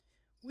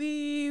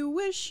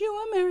wish you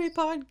a merry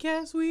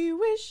podcast. We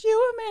wish you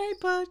a merry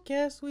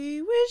podcast.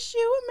 We wish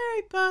you a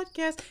merry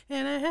podcast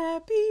and a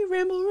happy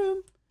ramble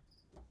room.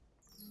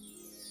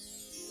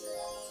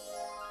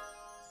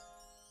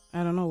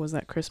 I don't know, was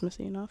that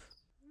Christmassy enough?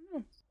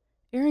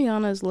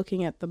 Ariana is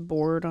looking at the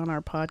board on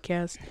our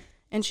podcast,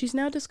 and she's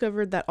now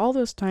discovered that all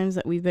those times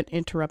that we've been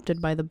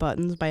interrupted by the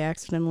buttons by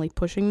accidentally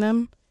pushing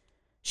them,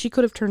 she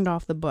could have turned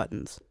off the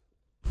buttons.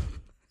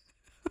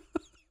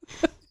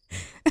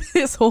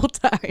 This whole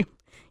time,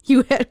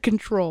 you had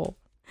control.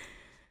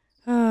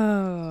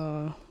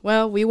 Oh,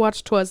 well, we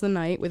watched 'Twas the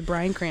Night with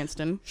Bryan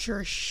Cranston.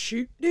 Sure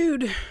shoot,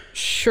 dude.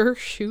 Sure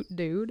shoot,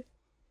 dude.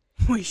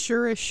 We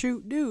sure as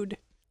shoot, dude.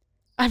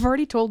 I've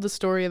already told the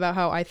story about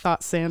how I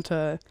thought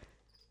Santa...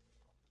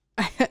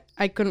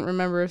 I couldn't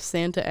remember if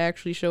Santa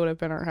actually showed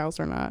up in our house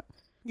or not.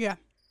 Yeah.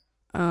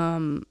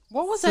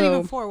 What was that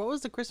even for? What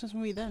was the Christmas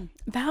movie then?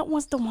 That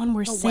was the one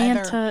where The Santa...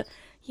 weather.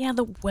 Yeah,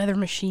 the weather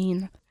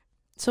machine.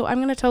 So I'm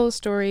going to tell a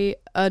story,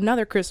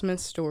 another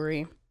Christmas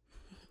story,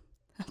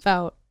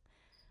 about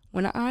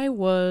when I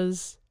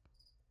was,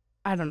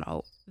 I don't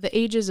know, the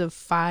ages of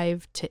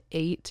 5 to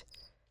 8.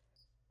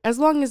 As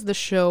long as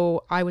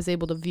I was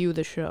able to view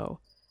the show,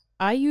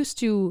 I used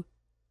to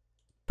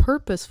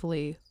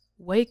purposefully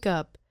wake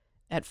up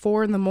at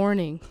 4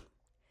 a.m,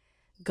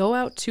 go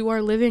out to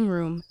our living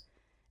room,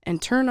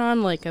 and turn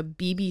on like a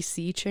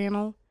BBC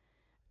channel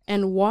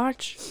and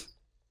watch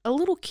a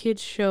little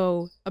kids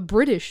show, a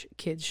British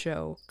kids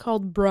show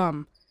called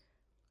Brum.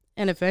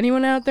 And if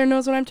anyone out there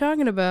knows what I'm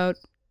talking about,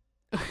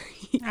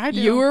 I do.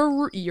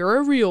 You're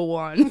a real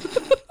one.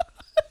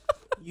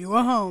 You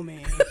a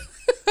homie.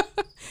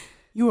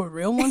 You a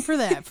real one for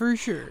that, for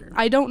sure.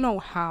 I don't know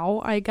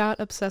how I got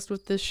obsessed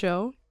with this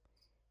show.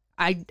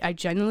 I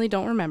genuinely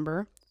don't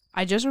remember.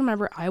 I just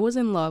remember I was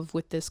in love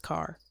with this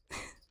car.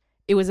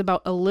 It was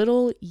about a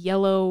little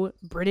yellow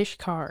British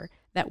car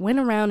that went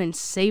around and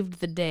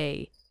saved the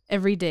day.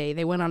 Every day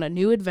they went on a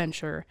new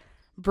adventure.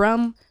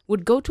 Brum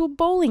would go to a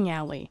bowling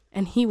alley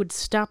and he would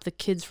stop the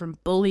kids from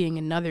bullying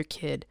another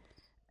kid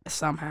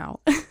somehow.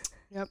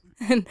 Yep.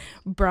 And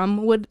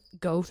Brum would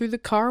go through the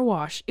car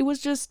wash. It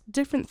was just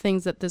different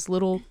things that this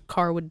little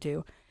car would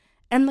do.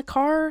 And the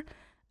car,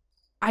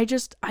 I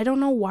don't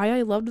know why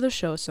I loved the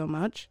show so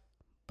much,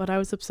 but I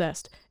was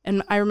obsessed.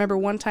 And I remember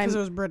one time... Because it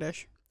was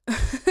British.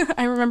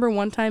 I remember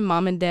one time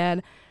Mom and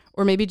Dad,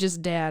 or maybe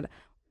just Dad,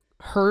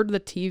 heard the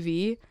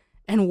TV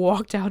and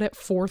walked out at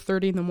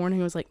 4:30 in the morning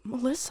and was like,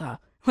 Melissa,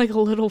 like a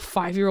little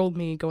 5-year-old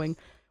me going,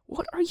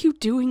 what are you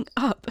doing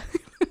up?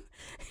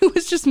 It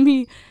was just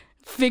me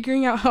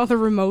figuring out how the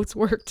remotes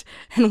worked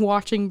and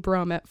watching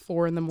Brum at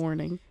 4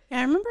 a.m. Yeah,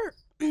 I remember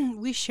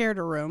we shared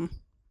a room.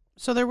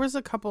 So there was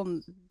a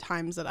couple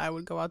times that I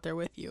would go out there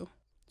with you.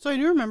 So I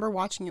do remember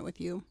watching it with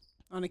you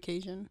on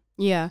occasion.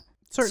 Yeah.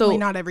 Certainly So-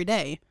 not every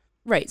day.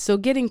 Right. So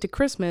getting to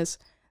Christmas,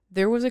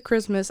 there was a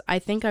Christmas, I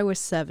think I was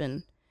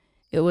 7.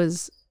 It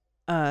was,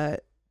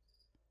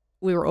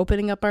 we were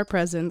opening up our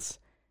presents,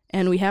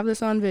 and we have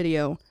this on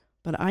video,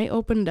 but I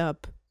opened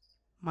up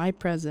my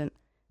present,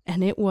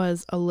 and it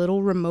was a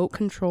little remote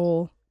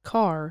control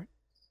car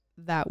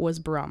that was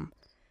Brum.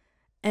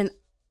 And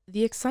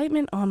the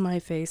excitement on my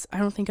face, I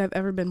don't think I've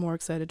ever been more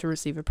excited to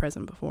receive a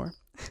present before.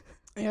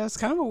 Yeah, it's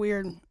kind of a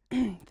weird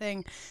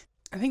thing.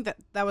 I think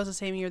that was the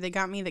same year they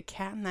got me the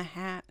Cat in the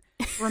Hat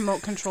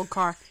remote control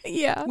car.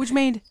 Yeah. Which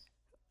made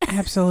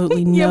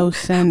absolutely no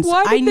sense.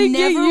 why did I they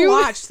get never you-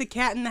 watched the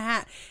Cat in the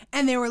Hat.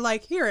 And they were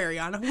like, here,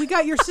 Ariana, we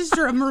got your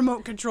sister a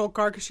remote control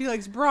car because she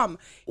likes Brum.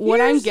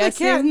 What I'm Here's the Cat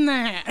guessing- in the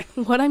Hat.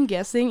 What I'm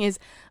guessing is,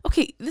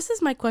 okay, this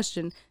is my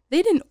question.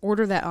 They didn't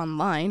order that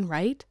online,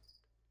 right?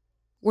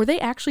 Were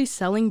they actually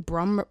selling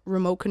Brum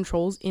remote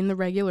controls in the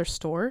regular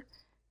store?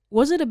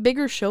 Was it a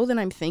bigger show than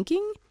I'm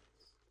thinking?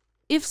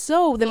 If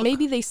so, then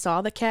maybe they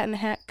saw the Cat in the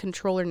Hat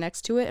controller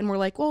next to it and were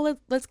like, well,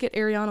 let's get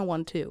Ariana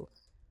one too.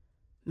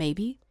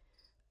 Maybe.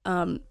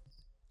 I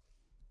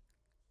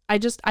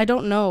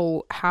don't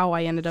know how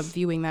I ended up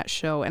viewing that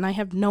show, and I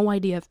have no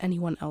idea if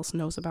anyone else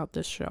knows about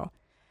this show.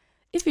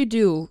 If you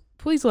do,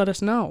 please let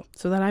us know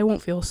so that I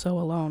won't feel so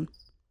alone.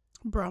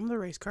 Brum, the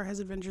race car, has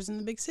adventures in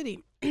the big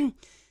city.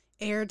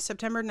 Aired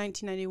September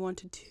 1991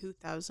 to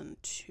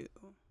 2002.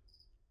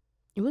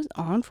 It was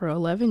on for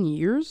 11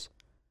 years?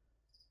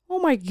 Oh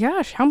my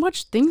gosh, how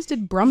much things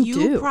did Brum do?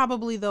 You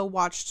probably, though,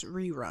 watched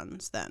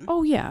reruns then.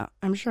 Oh yeah,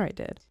 I'm sure I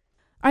did.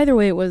 Either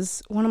way, it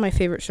was one of my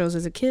favorite shows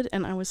as a kid,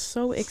 and I was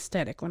so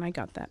ecstatic when I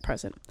got that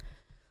present.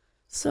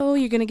 So,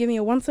 you're gonna give me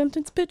a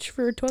one-sentence pitch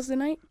for 'Twas the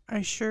Night?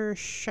 I sure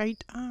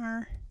shite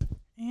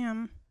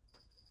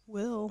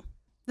will.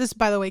 This,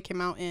 by the way,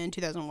 came out in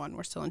 2001.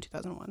 We're still in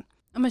 2001.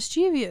 A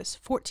mischievous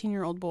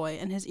 14-year-old boy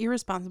and his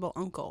irresponsible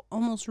uncle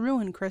almost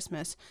ruin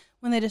Christmas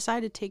when they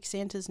decide to take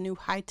Santa's new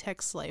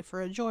high-tech sleigh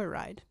for a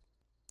joyride.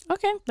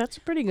 Okay, that's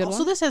a pretty good Also,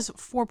 one. this has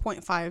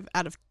 4.5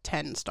 out of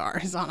 10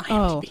 stars on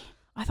Oh, IMDb.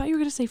 I thought you were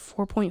gonna say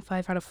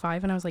 4.5 out of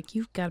 5, and I was like,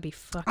 you've gotta be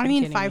fucking I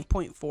mean kidding me.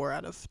 5.4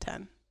 out of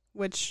 10,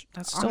 which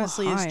That's still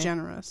honestly high. is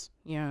generous.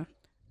 Yeah.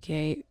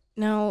 Okay.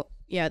 Now,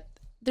 yeah,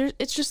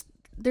 it's just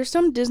there's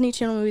some Disney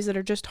Channel movies that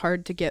are just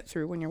hard to get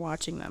through when you're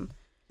watching them.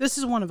 This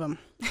is one of them.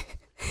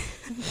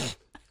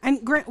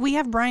 And we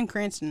have Bryan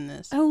Cranston in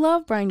this. I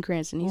love Bryan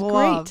Cranston. He's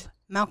Love. great.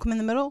 Malcolm in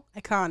the Middle,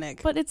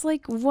 iconic. But it's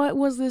like, what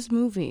was this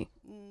movie?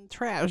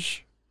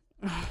 Trash.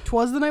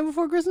 'Twas the Night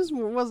Before Christmas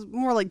was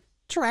more like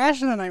trash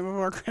than The Night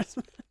Before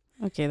Christmas.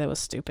 Okay, that was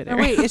stupid. Oh,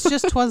 wait, it's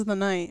just 'Twas the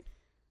Night.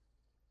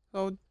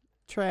 Oh,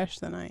 trash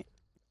the night.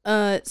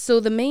 So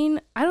the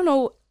main, I don't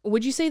know,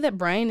 would you say that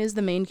Brian is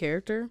the main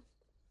character?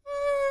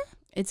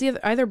 It's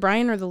either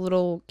Brian or the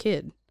little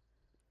kid.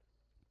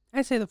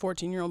 I'd say the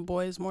 14-year-old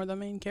boy is more the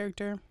main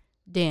character.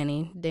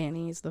 Danny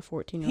is the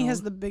 14-year-old. He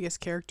has the biggest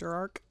character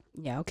arc.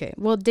 Yeah, okay.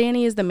 Well,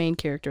 Danny is the main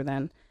character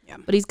then. Yeah.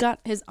 But he's got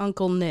his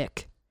Uncle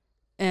Nick.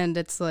 And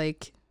it's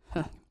like,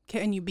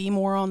 Can you be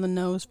more on the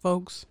nose,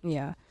 folks?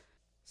 yeah.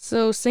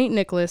 So St.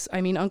 Nicholas,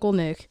 Uncle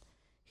Nick,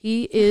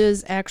 he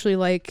is actually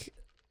like,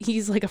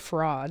 he's like a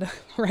fraud,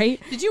 right?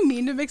 Did you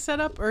mean to mix that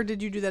up, or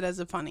did you do that as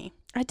a funny?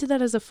 I did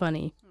that as a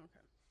funny. Okay.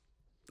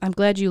 I'm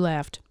glad you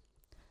laughed.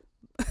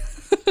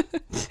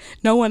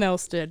 No one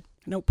else did.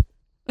 Nope.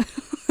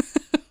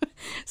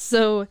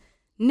 So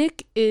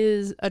Nick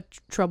is a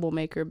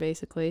troublemaker,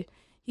 basically.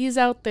 He's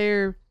out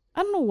there,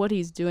 I don't know what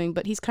he's doing,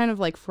 but he's kind of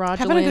like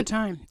fraudulent. Having a good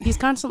time. He's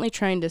constantly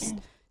trying to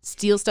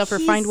steal stuff or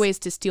find ways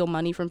to steal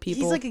money from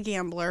people. He's like a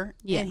gambler,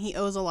 Yeah. and he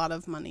owes a lot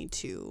of money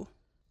to,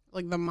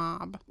 like, the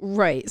mob.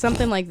 Right,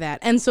 something like that.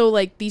 And so,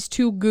 like, these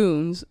two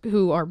goons,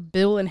 who are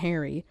Bill and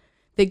Harry,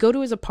 they go to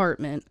his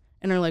apartment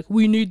and are like,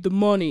 we need the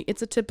money.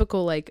 It's a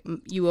typical, like,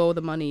 you owe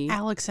the money.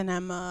 Alex and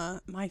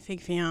Emma, My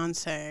Fake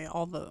Fiance,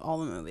 all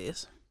the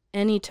movies.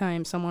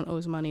 Anytime someone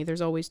owes money,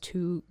 there's always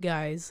two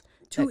guys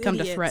Two that come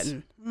idiots. to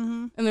threaten.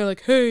 Mm-hmm. And they're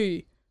like,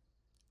 hey,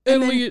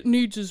 And Elliot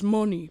needs his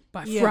money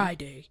by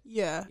Friday.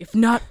 Yeah. If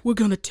not, we're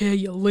going to tear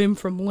you limb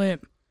from limb.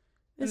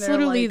 And It's they're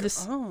literally like,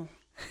 this. Oh,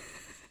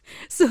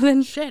 So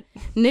then shit.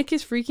 Nick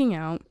is freaking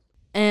out,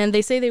 and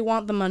they say they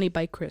want the money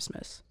by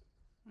Christmas.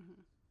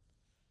 Mm-hmm.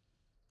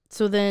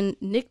 So then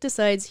Nick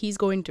decides he's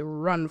going to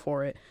run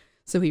for it.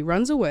 So he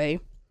runs away,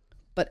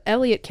 but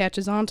Elliot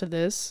catches on to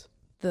this,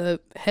 the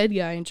head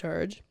guy in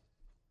charge,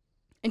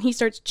 and he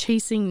starts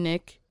chasing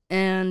Nick,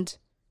 and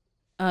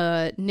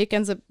Nick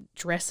ends up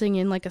dressing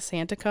in like a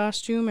Santa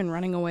costume and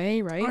running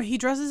away, right? Or he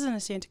dresses in a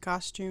Santa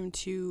costume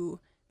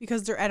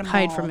because they're at a mall.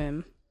 Hide from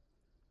him.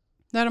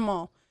 Not a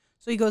mall.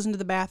 So he goes into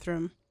the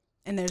bathroom,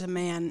 and there's a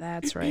man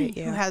That's right,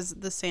 yeah. who has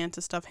the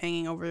Santa stuff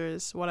hanging over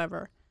his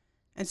whatever.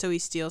 And so he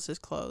steals his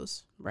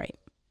clothes. Right.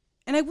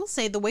 And I will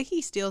say, the way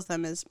he steals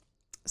them is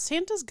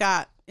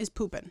is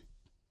pooping.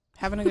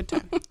 Having a good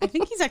time. I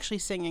think he's actually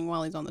singing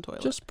while he's on the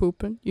toilet. Just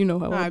pooping. You know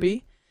how I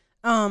be.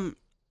 And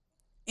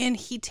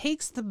he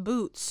takes the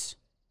boots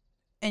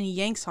and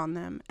yanks on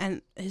them,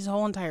 and his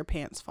whole entire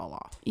pants fall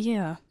off.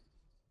 Yeah.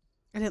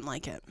 I didn't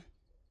like it.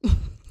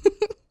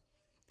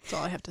 That's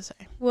all I have to say.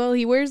 Well,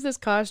 he wears this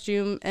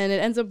costume, and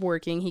it ends up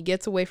working. He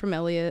gets away from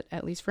Elliot,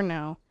 at least for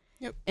now.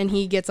 Yep. And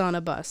he gets on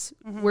a bus.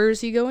 Mm-hmm. Where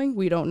is he going?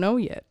 We don't know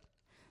yet.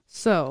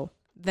 So,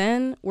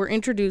 then we're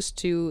introduced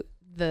to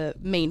the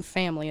main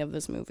family of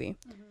this movie.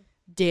 Mm-hmm.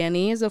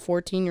 Danny is a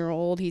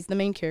 14-year-old. He's the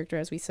main character,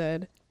 as we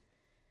said.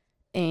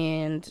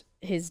 And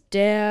his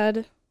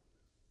dad,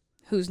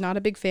 who's not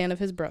a big fan of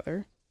his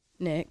brother,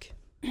 Nick.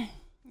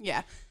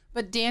 Yeah.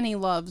 But Danny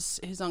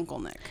loves his Uncle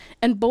Nick.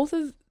 And both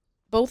of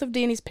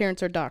Danny's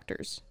parents are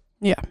doctors.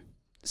 Yeah.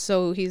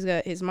 So he's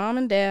got his mom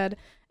and dad,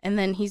 and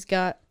then he's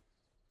got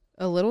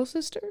a little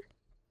sister?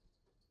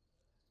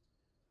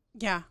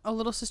 Yeah, a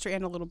little sister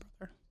and a little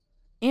brother.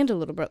 And a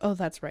little brother. Oh,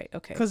 that's right.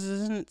 Okay.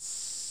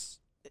 Because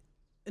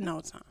no,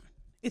 it's not.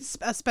 It's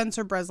a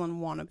Spencer Breslin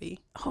wannabe.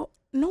 Oh,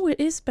 no, it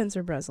is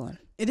Spencer Breslin.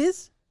 It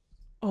is?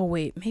 Oh,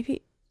 wait.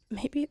 Maybe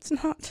it's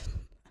not.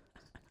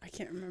 I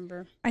can't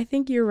remember. I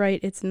think you're right.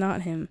 It's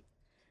not him.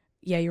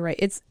 Yeah, you're right.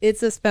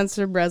 It's a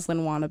Spencer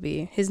Breslin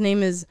wannabe. His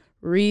name is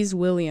Reese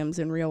Williams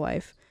in real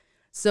life.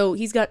 So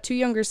he's got two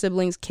younger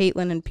siblings,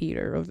 Caitlin and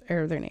Peter,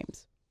 are their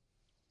names.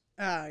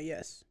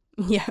 Yes.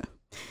 Yeah.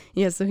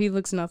 Yeah, so he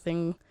looks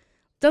nothing.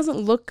 Doesn't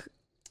look.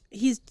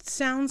 He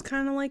sounds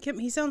kind of like him.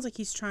 He sounds like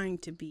he's trying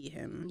to be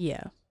him.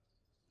 Yeah.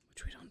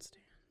 Which we don't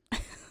stand.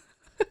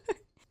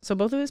 So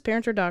both of his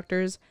parents are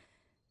doctors.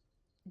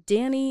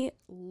 Danny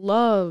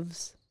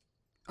loves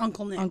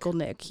Uncle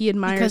Nick. He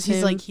admires because him.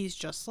 he's like, he's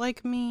just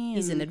like me.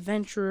 He's an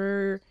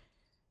adventurer,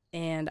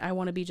 and I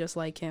want to be just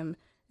like him.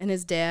 And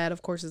his dad,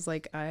 of course, is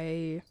like,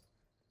 I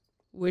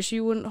wish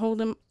you wouldn't hold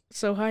him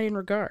so high in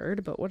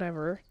regard, but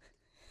whatever.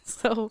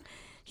 So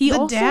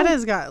the dad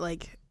has got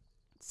like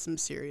some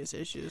serious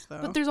issues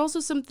though. But there's also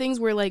some things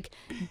where like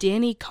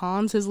Danny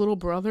cons his little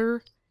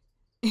brother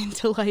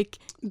into like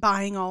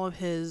buying all of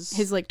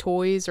his like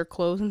toys or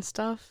clothes and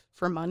stuff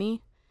for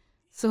money.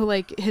 So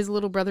like his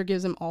little brother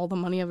gives him all the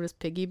money out of his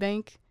piggy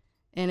bank,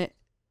 and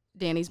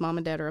Danny's mom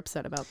and dad are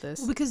upset about this.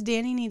 Well, because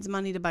Danny needs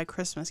money to buy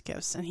Christmas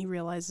gifts, and he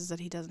realizes that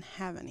he doesn't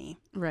have any.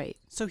 Right.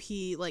 So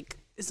he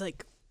is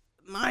like,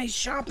 my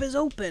shop is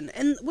open.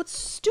 And what's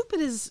stupid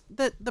is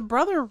that the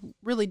brother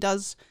really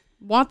does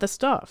want the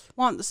stuff.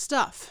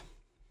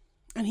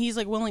 And he's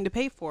like willing to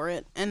pay for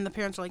it, and the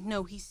parents are like,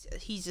 "No, he's a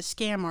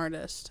scam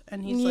artist."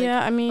 And he's like,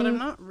 Yeah, I mean, "But I'm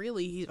not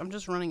really. I'm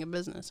just running a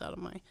business out of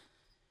my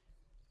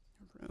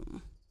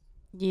room."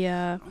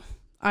 yeah,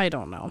 I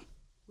don't know.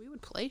 We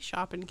would play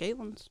shop in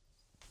Caitlin's.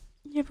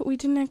 Yeah, but we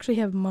didn't actually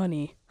have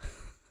money.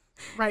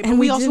 Right, And but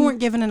we we also didn't- weren't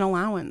given an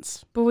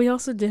allowance. But we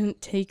also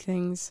didn't take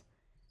things.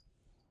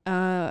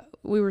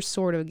 We were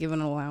sort of given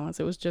an allowance.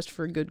 It was just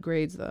for good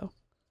grades, though.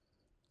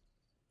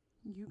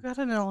 You got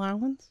an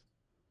allowance?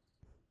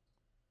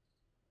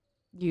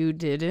 You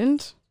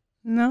didn't?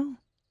 No.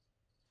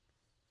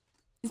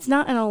 It's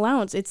not an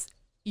allowance. It's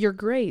your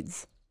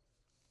grades.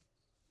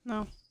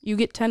 No. You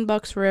get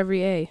 $10 for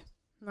every A.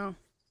 No.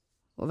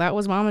 Well, that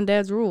was Mom and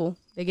Dad's rule.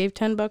 They gave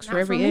 $10 for Not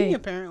every for me, A.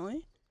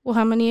 apparently. Well,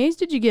 how many A's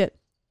did you get?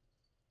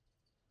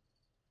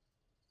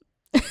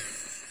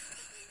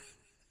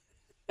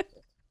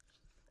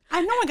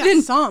 I know I got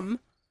Then- some.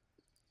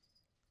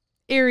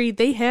 Ari,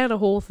 they had a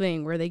whole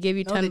thing where they gave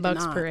you No, they did $10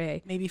 not. per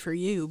A. Maybe for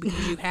you,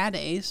 because you had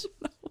A's.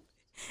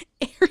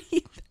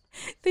 Ari,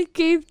 they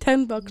gave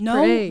 $10 No,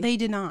 per A. they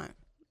did not.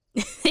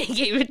 They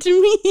gave it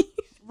to me.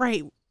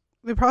 Right.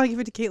 They probably gave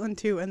it to Caitlin,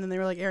 too, and then they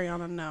were like,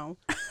 Ariana, no.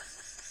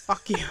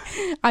 Fuck you.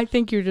 I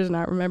think you're just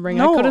not remembering.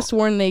 No. I could have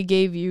sworn they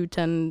gave you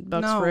 $10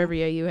 No. for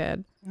every A you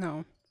had.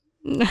 No.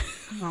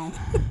 No.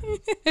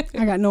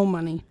 I got no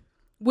money.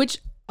 Which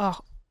I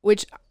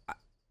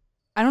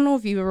don't know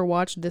if you've ever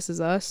watched This Is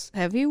Us.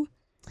 Have you?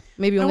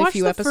 Maybe I only a watched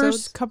few the episodes.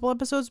 first couple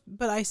episodes,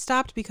 but I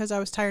stopped because I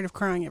was tired of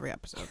crying every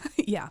episode.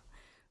 Yeah.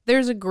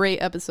 There's a great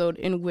episode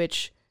in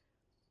which,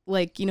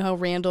 like, you know how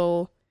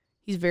Randall,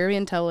 he's very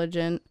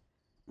intelligent,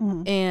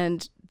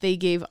 and they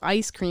gave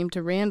ice cream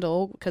to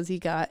Randall because he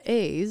got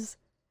A's,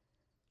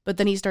 but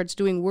then he starts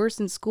doing worse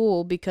in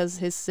school because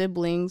his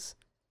siblings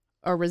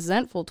are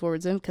resentful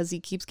towards him because he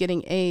keeps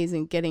getting A's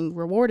and getting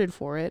rewarded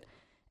for it.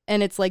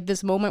 And it's like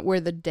this moment where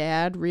the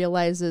dad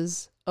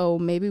realizes, oh,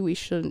 maybe we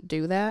shouldn't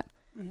do that.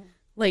 Mhm.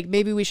 Like,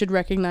 maybe we should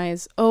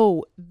recognize,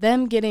 oh,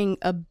 them getting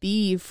a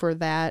B for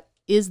that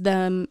is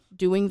them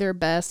doing their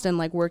best and,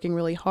 like, working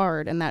really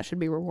hard, and that should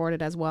be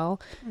rewarded as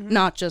well.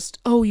 Not just,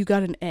 oh, you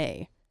got an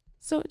A.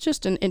 So it's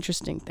just an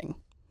interesting thing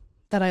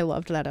that I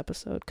loved that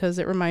episode because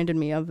it reminded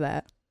me of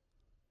that.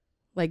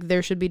 Like,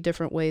 there should be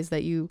different ways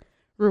that you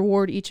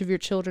reward each of your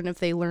children if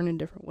they learn in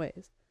different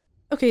ways.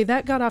 Okay,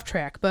 that got off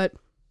track, but...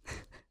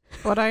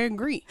 But I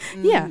agree.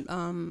 Yeah.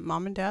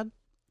 Mom and Dad,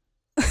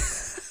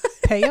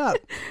 pay up.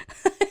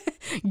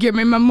 Give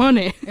me my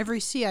money. Every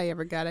C I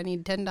ever got, I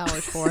need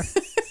 $10 for.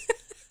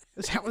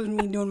 'Cause that was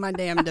me doing my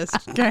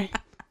damnedest. Okay.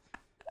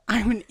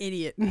 I'm an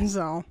idiot,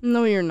 so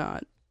No, you're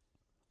not.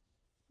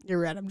 you're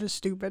right. I'm just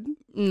stupid.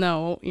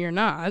 No, you're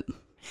not.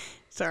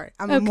 Sorry,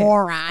 I'm a Okay.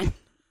 moron.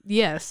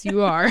 Yes,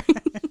 you are.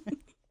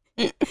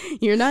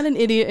 You're not an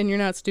idiot and you're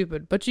not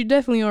stupid, but you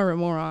definitely are a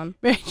moron.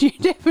 But you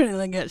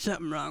definitely got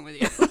something wrong with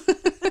you.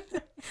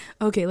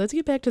 Okay, let's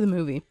get back to the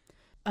movie.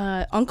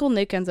 Uncle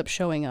Nick ends up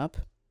showing up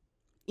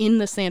in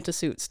the Santa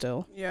suit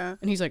still. Yeah.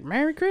 And he's like,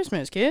 Merry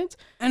Christmas, kids.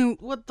 And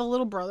what the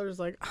little brother's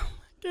like, oh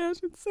my gosh,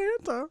 it's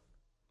Santa.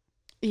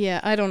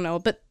 Yeah, I don't know,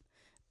 but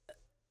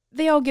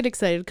they all get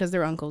excited because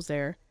their uncle's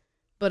there.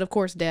 But of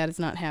course, Dad is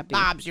not happy.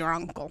 Bob's your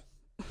uncle.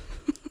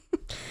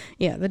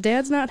 Yeah, the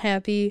dad's not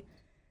happy.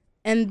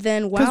 And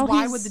then Because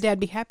why would the dad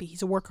be happy?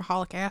 He's a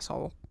workaholic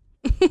asshole.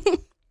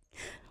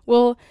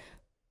 Well,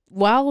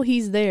 while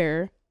he's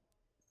there,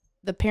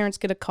 the parents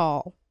get a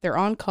call. They're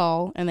on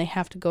call, and they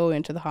have to go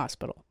into the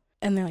hospital.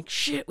 And they're like,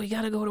 shit, we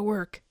gotta go to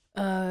work.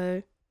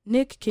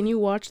 Nick, can you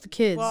watch the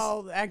kids?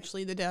 Well,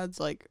 actually, the dad's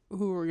like,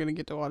 who are we going to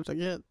get to watch the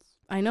kids?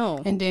 I know.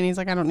 And Danny's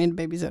like, I don't need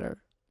a babysitter.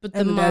 But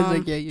And the dad's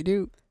like, yeah, you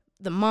do.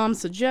 the mom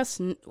suggests,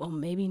 well,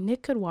 maybe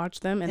Nick could watch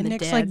them. And the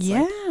Nick's dad's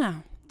like, yeah.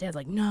 Dad's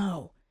like,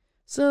 no.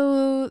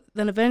 So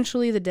then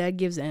eventually the dad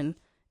gives in,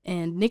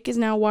 and Nick is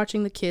now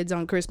watching the kids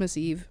on Christmas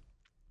Eve.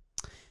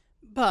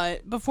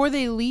 But before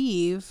they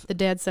leave, The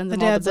dad sends the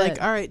them all to dad's like,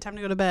 bed. all right, time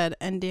to go to bed.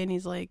 And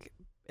Danny's like,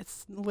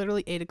 it's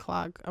literally 8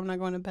 o'clock. I'm not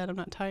going to bed. I'm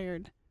not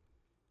tired.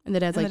 And the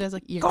dad's And like, the dad's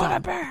like, you're go to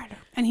gone. bed.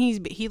 And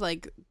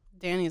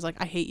Danny's like,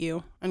 I hate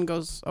you. And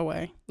goes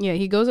away. Yeah,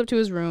 he goes up to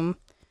his room.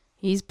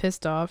 He's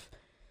pissed off.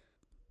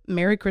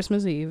 Merry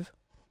Christmas Eve.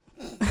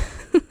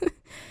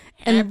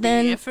 And Happy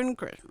then effing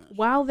Christmas.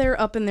 while they're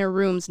up in their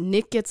rooms,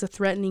 Nick gets a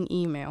threatening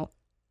email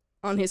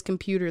on his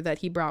computer that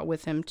he brought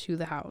with him to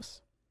the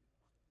house.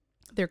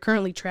 They're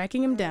currently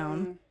tracking him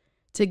down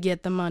to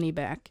get the money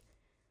back.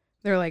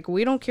 They're like,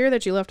 we don't care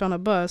that you left on a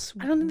bus.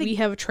 I don't think we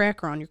have a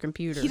tracker on your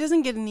computer. He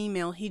doesn't get an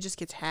email. He just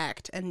gets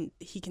hacked, and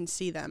he can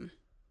see them.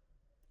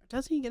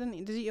 Does he get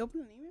does he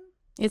open an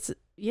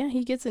email?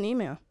 He gets an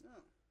email.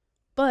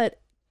 But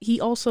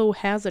he also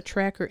has a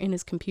tracker in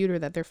his computer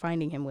that they're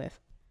finding him with.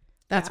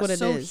 That's what it is.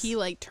 So he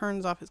like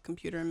turns off his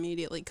computer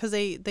immediately because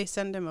they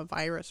send him a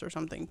virus or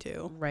something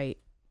too. Right.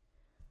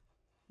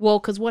 Well,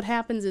 because what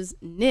happens is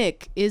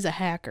Nick is a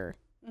hacker.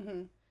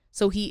 Mm-hmm.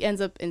 So he ends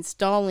up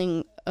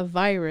installing a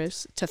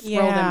virus to throw them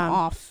Yeah.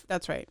 off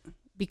That's right.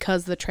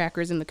 because the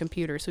tracker's in the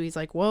computer. So he's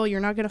like, well, you're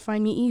not going to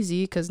find me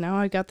easy because now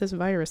I got this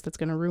virus that's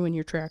going to ruin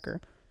your tracker.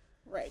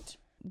 Right.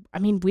 I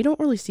mean, we don't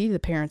really see the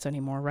parents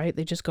anymore, right?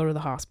 They just go to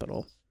the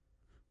hospital.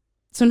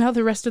 So now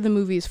the rest of the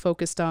movie is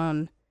focused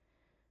on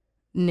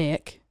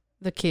Nick,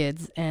 the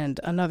kids, and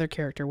another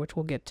character, which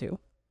we'll get to.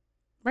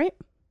 Right?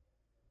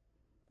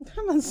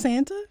 Come on,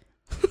 Santa?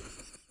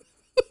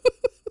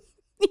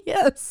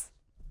 Yes.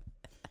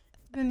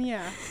 Then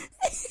yeah.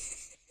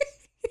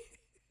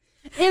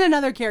 And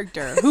another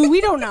character who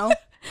we don't know.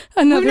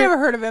 We've never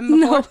heard of him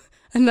before. No,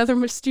 another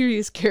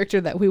mysterious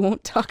character that we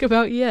won't talk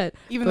about yet.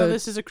 Even though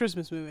this is a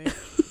Christmas movie.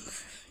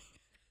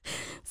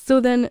 So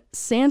then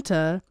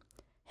Santa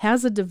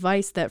has a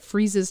device that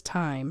freezes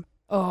time.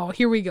 Oh,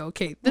 here we go.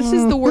 Okay, this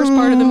is the worst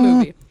part of the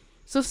movie.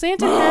 So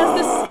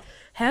Santa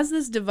has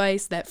this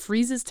device that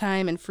freezes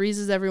time and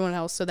freezes everyone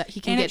else so that he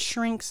can it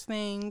shrinks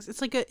things.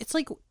 It's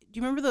like do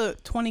you remember the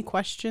 20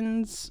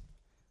 questions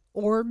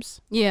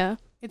orbs? Yeah.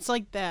 It's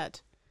like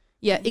that.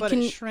 Yeah,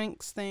 it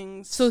shrinks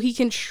things. So he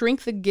can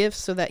shrink the gifts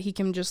so that he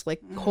can just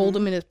hold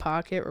them in his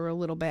pocket or a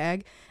little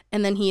bag,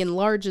 and then he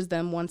enlarges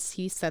them once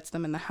he sets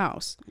them in the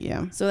house.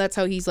 Yeah. So that's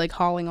how he's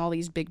hauling all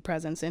these big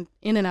presents in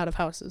and out of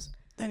houses.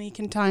 Then he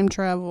can time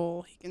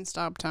travel. He can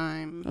stop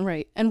time.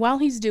 Right. And while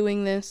he's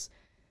doing this,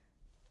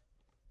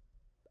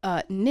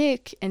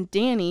 Nick and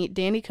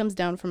Danny comes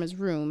down from his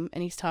room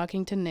and he's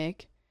talking to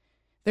Nick.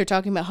 They're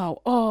talking about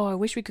how, I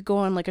wish we could go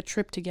on a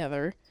trip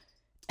together.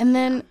 And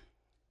then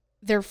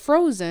they're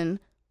frozen,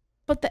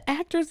 but the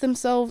actors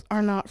themselves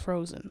are not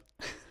frozen.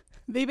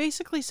 They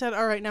basically said,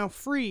 all right, now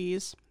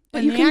freeze.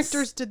 But and the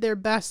actors did their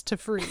best to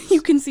freeze.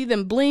 You can see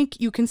them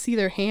blink. You can see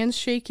their hands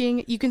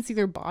shaking. You can see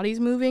their bodies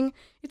moving.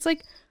 It's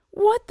like,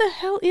 what the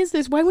hell is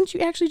this? Why wouldn't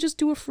you actually just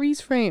do a freeze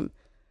frame?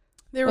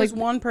 There was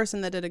one person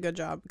that did a good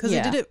job because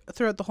they did it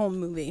throughout the whole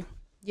movie.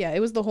 Yeah,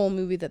 it was the whole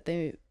movie that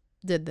they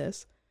did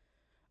this.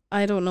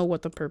 I don't know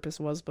what the purpose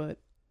was, but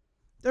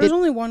there was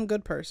only one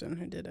good person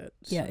who did it.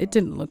 So. Yeah, it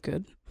didn't look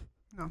good.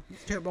 No,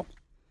 it's terrible.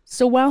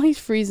 So while he's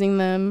freezing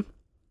them,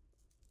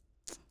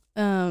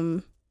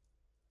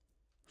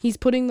 he's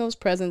putting those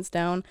presents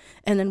down,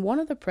 and then one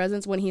of the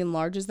presents, when he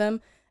enlarges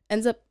them,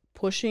 ends up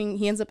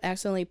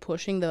accidentally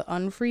pushing the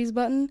unfreeze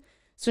button.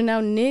 So now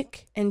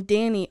Nick and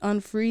Danny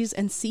unfreeze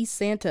and see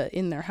Santa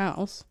in their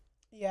house.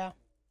 Yeah.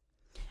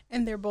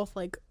 And they're both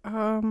like,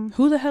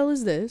 who the hell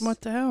is this?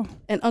 What the hell?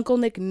 And Uncle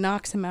Nick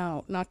knocks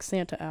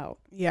Santa out.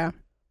 Yeah.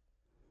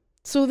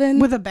 So then...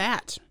 with a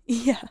bat.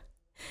 Yeah.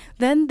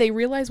 Then they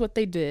realize what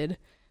they did.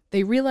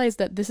 They realize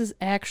that this is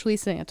actually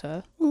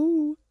Santa.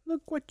 Ooh,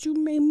 look what you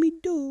made me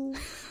do.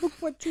 Look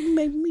what you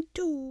made me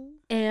do.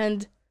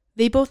 And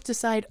they both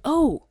decide,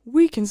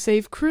 we can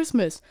save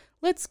Christmas.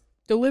 Let's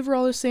deliver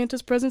all of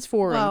Santa's presents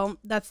for him. Well,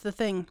 that's the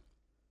thing.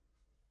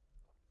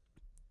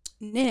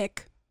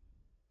 Nick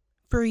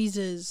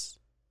freezes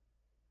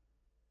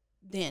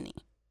Danny.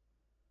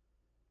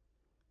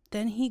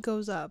 Then he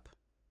goes up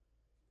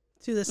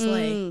to the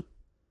sleigh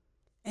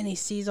and he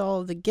sees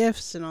all of the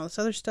gifts and all this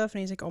other stuff,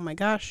 and he's like, oh my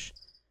gosh,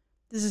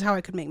 this is how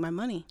I could make my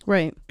money.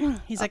 Right.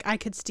 He's like, I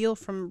could steal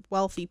from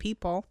wealthy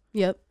people.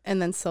 Yep.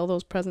 And then sell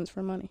those presents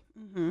for money.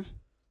 Mm-hmm.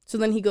 So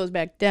then he goes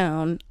back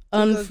down,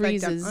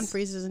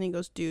 unfreezes, and he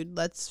goes, dude,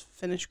 let's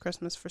finish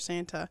Christmas for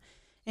Santa.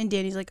 And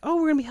Danny's like, oh,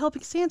 we're going to be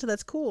helping Santa.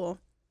 That's cool.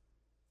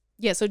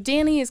 Yeah, so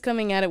Danny is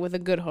coming at it with a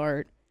good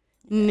heart.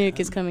 Yeah. Nick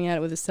is coming at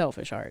it with a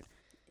selfish heart.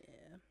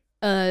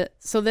 Yeah.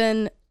 So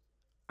then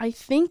I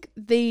think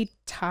they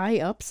tie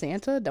up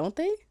Santa, don't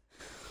they?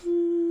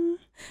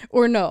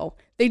 Or no,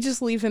 they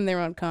just leave him there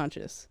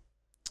unconscious.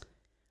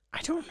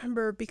 I don't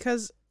remember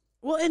because,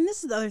 well, and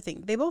this is the other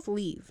thing. They both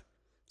leave.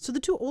 So the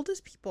two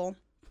oldest people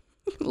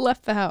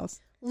left the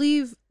house.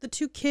 Leave the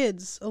two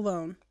kids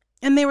alone.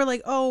 And they were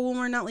like, oh, well,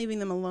 we're not leaving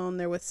them alone.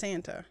 They're with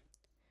Santa.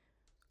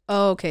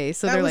 Oh, okay,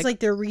 so that was like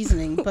their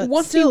reasoning. But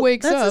once still, he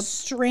wakes that's up, a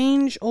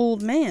strange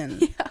old man.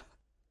 Yeah.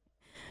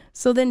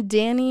 So then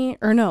Danny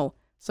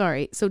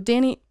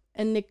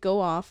and Nick go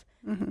off,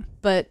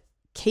 but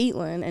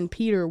Caitlin and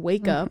Peter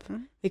wake up.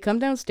 They come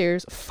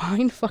downstairs,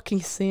 find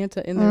fucking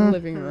Santa in their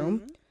living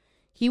room.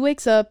 He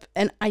wakes up,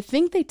 and I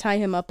think they tie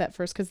him up at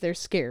first because they're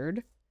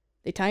scared.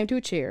 They tie him to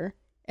a chair,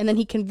 and then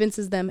he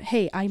convinces them,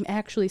 hey, I'm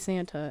actually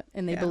Santa,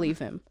 and they believe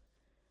him.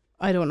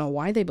 I don't know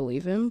why they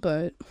believe him,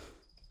 but...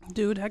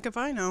 dude, heck if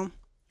I know.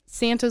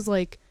 Santa's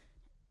like...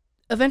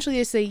 Eventually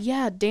they say,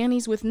 yeah,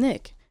 Danny's with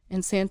Nick.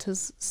 And Santa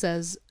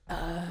says...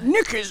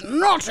 Nick is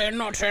naughty.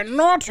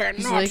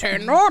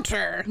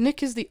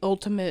 Nick is the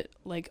ultimate,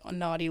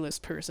 naughty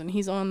list person.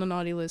 He's on the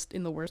naughty list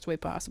in the worst way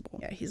possible.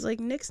 Yeah, he's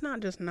like, Nick's not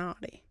just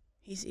naughty.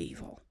 He's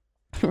evil.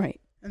 Right.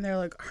 And they're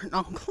like,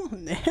 Uncle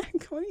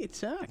Nick? What are you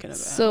talking about?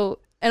 So,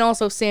 and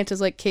also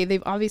Santa's like, okay,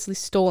 they've obviously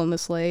stolen the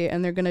sleigh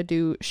and they're going to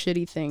do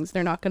shitty things.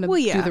 They're not going to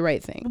do the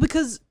right thing. Well,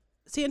 because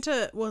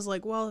Santa was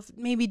like, well, if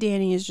maybe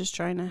Danny is just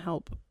trying to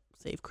help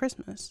save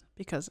Christmas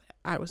because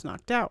I was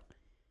knocked out.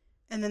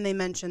 And then they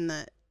mention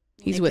that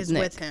Nick is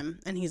with him,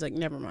 and he's like,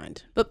 never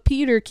mind. But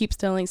Peter keeps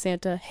telling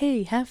Santa,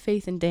 hey, have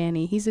faith in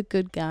Danny. He's a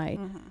good guy.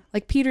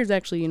 Like, Peter's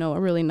actually, a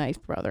really nice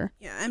brother.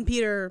 Yeah, and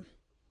Peter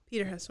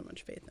has so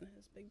much faith in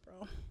his big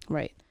bro.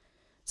 Right.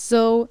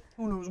 So...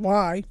 who knows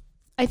why?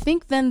 I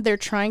think then they're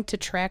trying to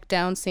track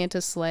down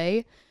Santa's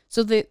sleigh,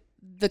 so the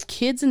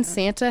kids and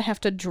Santa have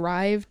to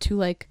drive to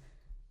like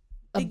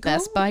a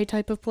Best Buy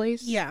type of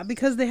place. Yeah,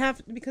 because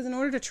in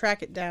order to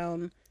track it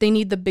down, they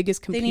need the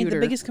biggest computer. They need the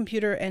biggest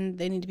computer, and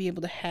they need to be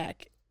able to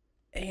hack.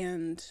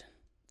 And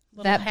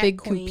that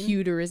big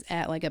computer is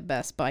at like a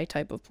Best Buy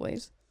type of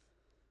place.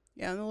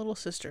 Yeah, and the little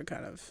sister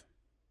kind of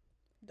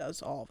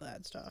does all of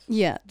that stuff.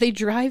 Yeah, they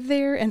drive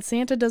there, and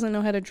Santa doesn't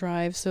know how to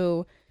drive,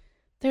 so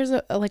there's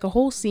a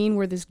whole scene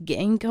where this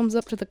gang comes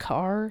up to the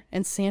car,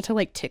 and Santa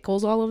like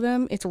tickles all of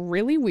them. It's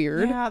really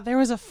weird. Yeah, there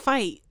was a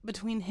fight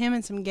between him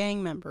and some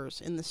gang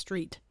members in the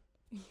street.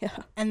 Yeah,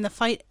 and the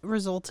fight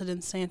resulted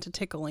in Santa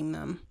tickling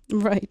them.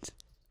 Right.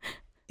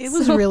 It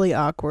was really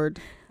awkward.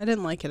 I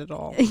didn't like it at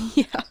all.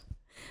 Yeah.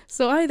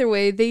 So either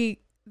way,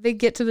 they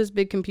get to this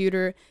big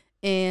computer,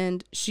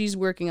 and she's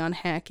working on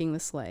hacking the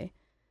sleigh.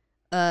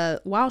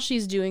 While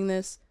she's doing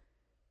this,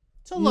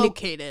 to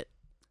locate it.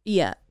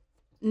 Yeah.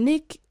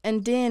 Nick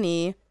and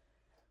Danny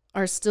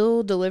are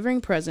still delivering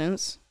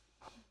presents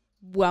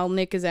while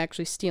Nick is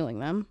actually stealing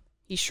them.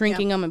 He's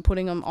shrinking them and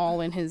putting them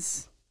all in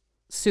his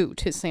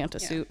suit, his Santa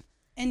suit.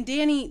 And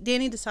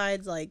Danny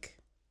decides, like,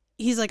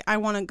 he's like, I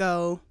want to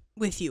go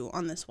with you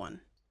on this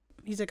one.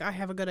 He's like, I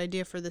have a good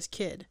idea for this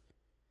kid.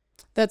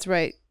 That's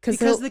right.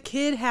 Because the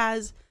kid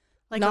has,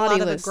 like, a lot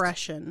of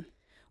aggression.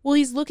 Well,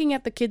 he's looking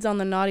at the kids on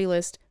the naughty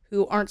list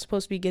who aren't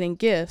supposed to be getting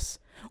gifts.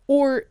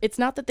 Or it's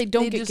not that they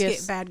don't get gifts. They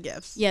just get bad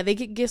gifts. Yeah, they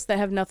get gifts that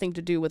have nothing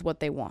to do with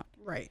what they want.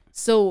 Right.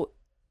 So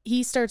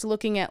he starts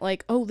looking at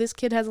like, oh, this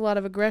kid has a lot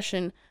of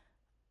aggression.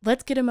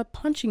 Let's get him a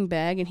punching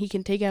bag and he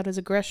can take out his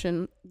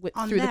aggression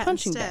through the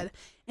punching bag.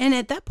 And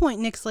at that point,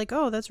 Nick's like,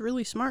 oh, that's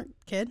really smart,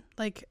 kid.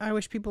 Like, I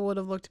wish people would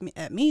have looked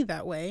at me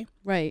that way.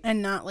 Right.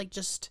 And not like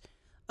just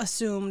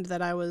assumed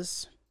that I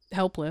was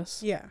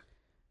helpless. Yeah.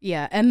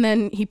 Yeah. And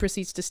then he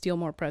proceeds to steal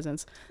more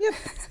presents. Yep.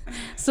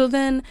 So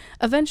then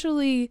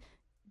eventually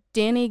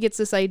Danny gets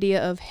this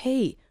idea of,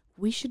 hey,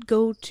 we should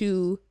go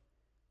to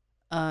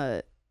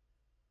the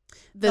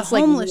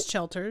homeless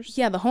shelters.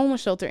 Yeah, the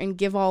homeless shelter and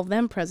give all of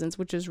them presents,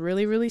 which is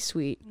really, really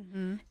sweet.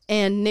 Mm-hmm.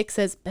 And Nick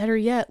says, better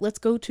yet, let's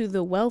go to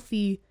the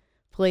wealthy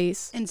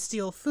place. And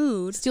steal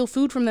food. Steal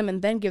food from them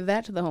and then give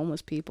that to the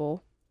homeless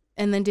people.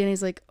 And then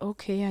Danny's like,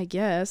 okay, I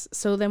guess.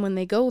 So then when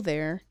they go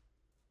there,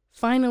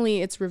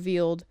 finally it's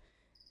revealed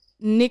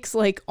Nick's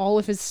like all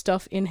of his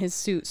stuff in his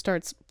suit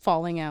starts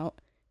falling out.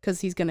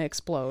 Because he's going to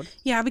explode.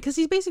 Yeah, because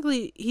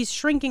he's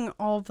shrinking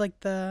all of, like,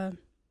 the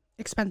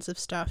expensive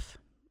stuff.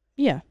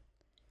 Yeah.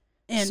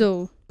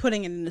 And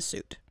putting it in the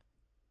suit.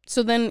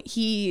 So then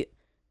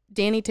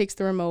Danny takes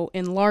the remote,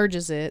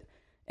 enlarges it,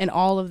 and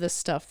all of this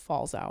stuff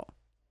falls out.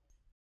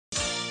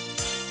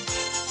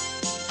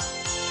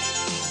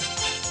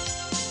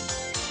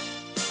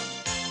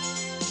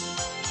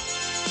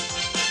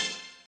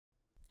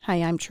 Hi,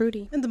 I'm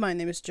Trudy. And my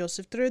name is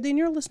Joseph Trudy, and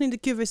you're listening to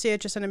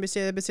QVCHS and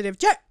NBC of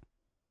Jet.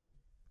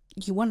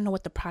 You want to know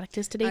what the product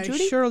is today,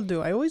 Judy? I sure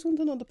do. I always want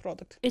to know the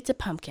product. It's a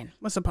pumpkin.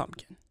 What's a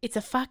pumpkin? It's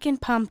a fucking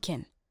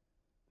pumpkin.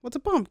 What's a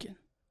pumpkin?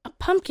 A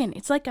pumpkin.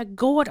 It's like a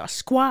gourd or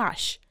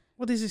squash.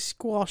 What is a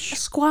squash? A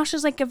squash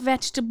is like a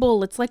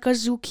vegetable. It's like a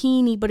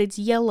zucchini, but it's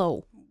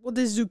yellow. What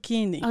is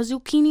zucchini? A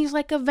zucchini is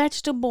like a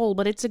vegetable,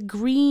 but it's a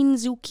green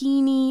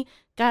zucchini.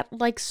 Got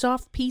like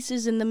soft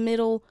pieces in the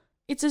middle.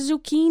 It's a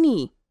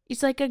zucchini.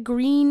 It's like a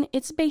green.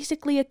 It's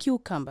basically a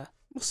cucumber.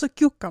 What's a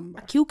cucumber?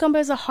 A cucumber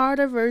is a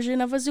harder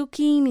version of a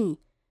zucchini.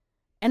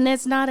 And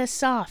it's not as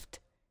soft.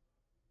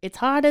 It's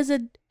hard as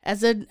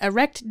an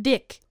erect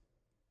dick.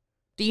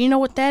 Do you know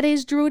what that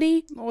is,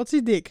 Drudy? What's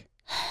a dick?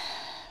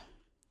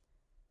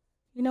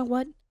 You know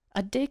what?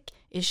 A dick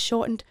is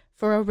shortened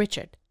for a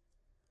Richard.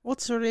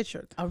 What's a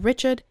Richard? A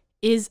Richard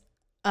is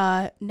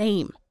a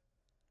name.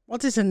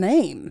 What is a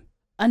name?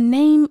 A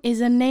name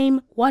is a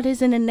name. What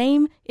isn't a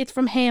name? It's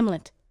from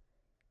Hamlet.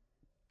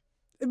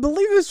 I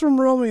believe it's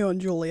from Romeo and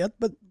Juliet,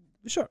 but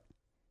sure.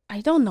 I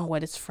don't know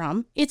what it's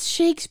from. It's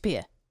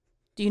Shakespeare.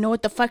 Do you know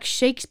what the fuck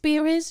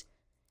Shakespeare is?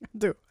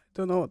 I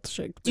don't know what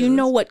Shakespeare is. Do you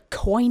know what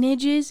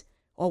coinage is?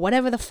 Or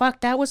whatever the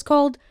fuck that was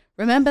called?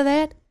 Remember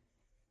that?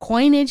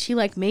 Coinage, he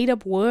like made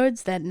up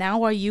words that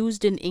now are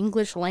used in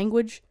English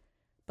language,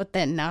 but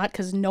they're not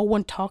because no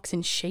one talks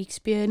in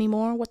Shakespeare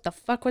anymore. What the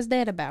fuck was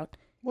that about?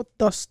 What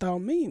dost thou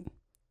mean?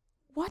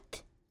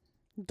 What?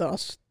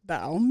 Dost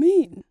thou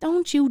mean?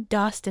 Don't you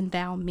dust and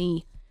thou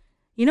me.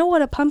 You know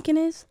what a pumpkin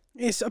is?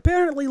 It's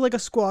apparently like a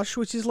squash,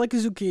 which is like a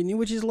zucchini,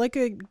 which is like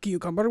a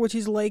cucumber, which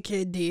is like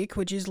a dick,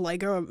 which is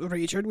like a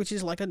Richard, which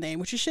is like a name,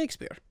 which is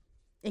Shakespeare.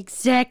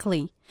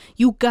 Exactly.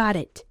 You got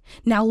it.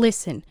 Now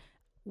listen.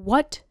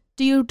 What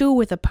do you do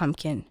with a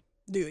pumpkin?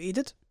 Do you eat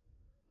it?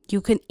 You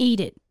can eat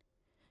it.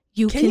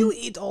 Can you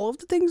eat all of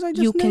the things I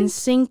just named? You can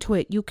sing to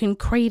it. You can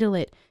cradle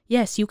it.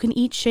 Yes, you can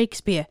eat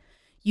Shakespeare.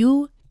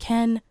 You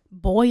can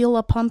boil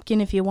a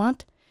pumpkin if you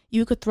want.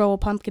 You could throw a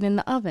pumpkin in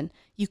the oven.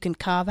 You can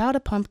carve out a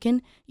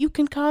pumpkin. You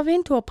can carve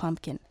into a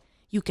pumpkin.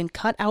 You can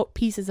cut out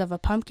pieces of a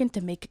pumpkin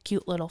to make a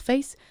cute little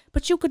face,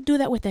 but you could do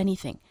that with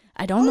anything.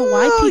 I don't know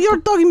why people...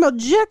 you're talking about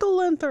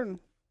jack-o'-lantern.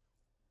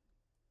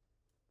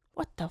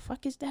 What the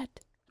fuck is that?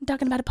 I'm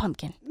talking about a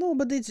pumpkin. No,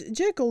 but it's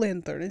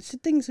jack-o'-lantern. It's the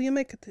things you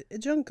make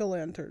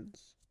junk-o'-lanterns.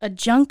 A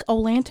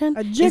junk-o'-lantern?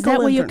 A Is that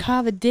where you jack-o'-lantern.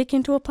 carve a dick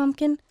into a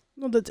pumpkin?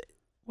 No,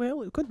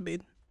 well, it could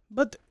be.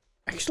 But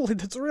actually,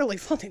 that's really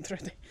funny,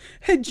 Trudy.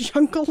 A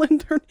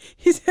junk-o'-lantern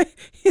is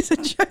a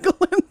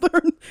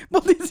jack-o'-lantern,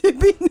 but it's a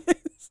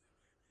penis.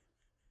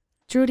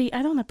 Trudy,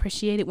 I don't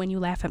appreciate it when you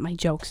laugh at my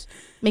jokes.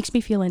 Makes me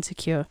feel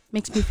insecure.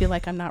 Makes me feel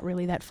like I'm not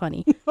really that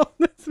funny. No,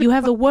 that's You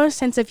have the worst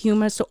sense of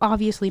humor, so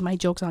obviously my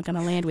jokes aren't going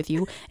to land with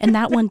you. And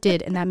that one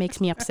did, and that makes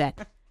me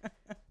upset.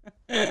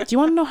 Do you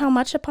want to know how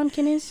much a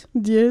pumpkin is?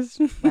 Yes.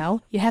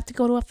 Well, you have to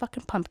go to a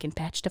fucking pumpkin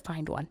patch to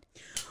find one.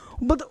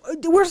 But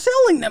we're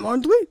selling them,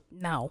 aren't we?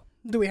 No.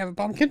 Do we have a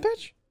pumpkin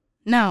patch?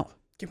 No.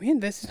 Can we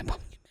invest in a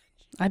pumpkin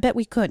patch? I bet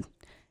we could.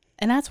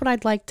 And that's what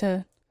I'd like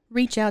to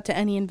reach out to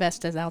any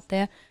investors out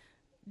there.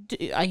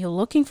 Are you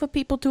looking for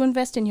people to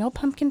invest in your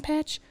pumpkin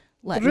patch?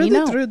 Let me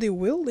know. Trudy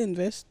will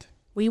invest.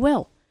 We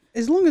will.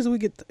 As long as we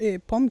get a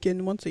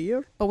pumpkin once a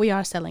year. But we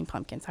are selling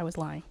pumpkins. I was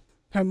lying.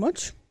 How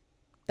much?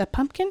 The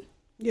pumpkin?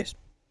 Yes.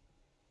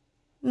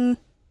 I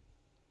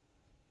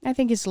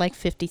think it's like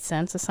 50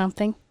 cents or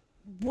something.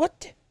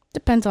 What?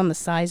 Depends on the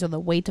size or the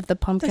weight of the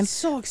pumpkin. That's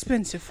so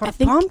expensive for I a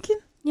think- pumpkin?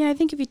 Yeah, I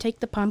think if you take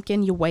the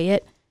pumpkin, you weigh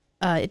it,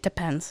 it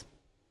depends.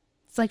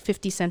 It's like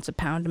 50 cents a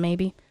pound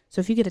maybe. So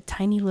if you get a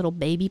tiny little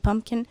baby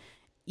pumpkin,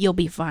 you'll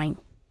be fine.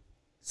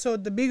 So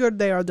the bigger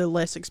they are, the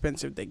less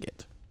expensive they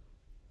get.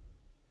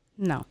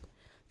 No.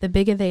 The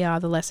bigger they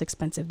are, the less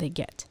expensive they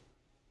get.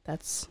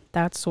 That's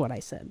what I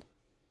said.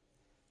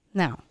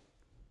 Now,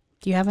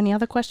 do you have any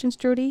other questions,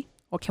 Jody?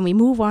 Or can we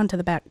move on to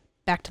the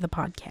back to the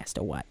podcast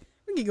or what?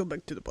 We can go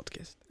back to the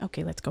podcast.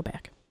 Okay, let's go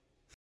back.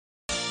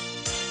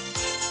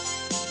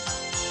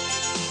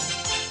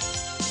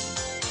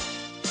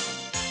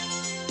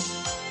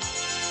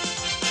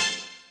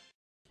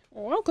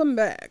 Welcome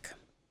back.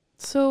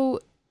 So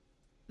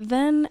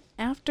then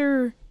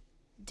after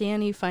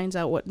Danny finds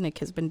out what Nick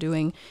has been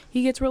doing,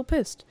 he gets real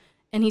pissed.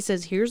 And he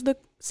says, here's the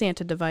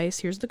Santa device,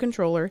 here's the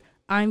controller,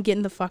 I'm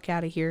getting the fuck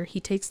out of here. He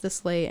takes the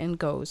sleigh and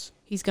goes.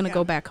 He's going to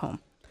go back home.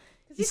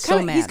 He's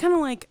so mad. He's kind of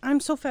like, I'm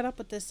so fed up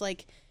with this.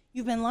 Like,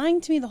 you've been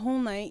lying to me the whole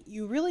night.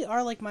 You really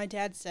are like my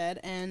dad said,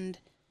 and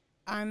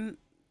I'm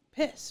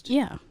pissed.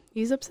 Yeah,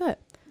 he's upset.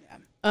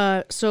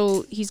 Yeah.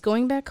 So he's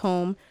going back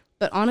home,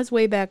 but on his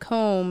way back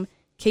home,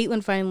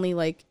 Caitlin finally,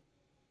 like,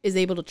 is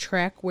able to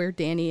track where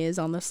Danny is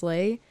on the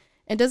sleigh.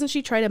 And doesn't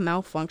she try to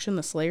malfunction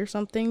the sleigh or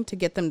something to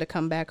get them to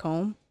come back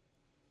home?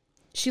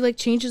 She, like,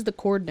 changes the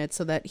coordinates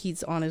so that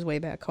he's on his way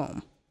back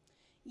home.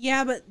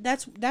 Yeah, but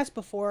that's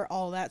before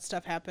all that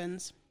stuff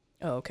happens.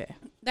 Oh, okay.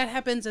 That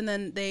happens, and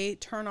then they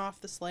turn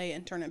off the sleigh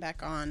and turn it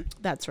back on.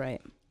 That's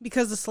right.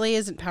 Because the sleigh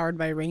isn't powered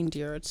by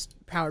reindeer, it's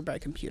powered by a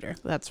computer.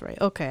 That's right.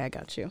 Okay, I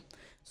got you.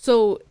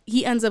 So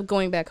he ends up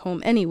going back home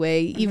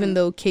anyway, even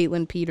though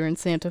Caitlin, Peter, and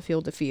Santa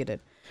feel defeated.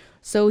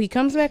 So he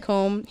comes back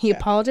home, he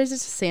apologizes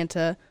to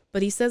Santa,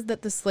 but he says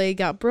that the sleigh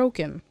got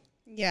broken.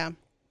 Yeah.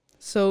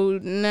 So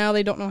now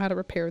they don't know how to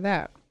repair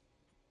that.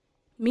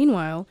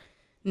 Meanwhile,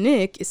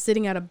 Nick is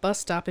sitting at a bus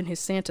stop in his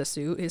Santa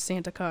suit, his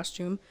Santa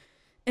costume,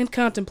 and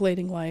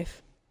contemplating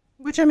life.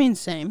 Which, I mean,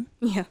 same.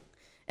 Yeah.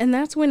 And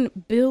that's when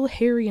Bill,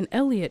 Harry, and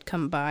Elliot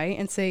come by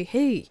and say,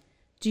 hey,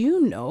 do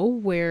you know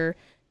where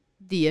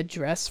the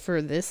address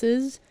for this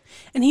is?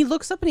 And he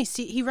looks up and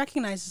he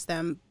recognizes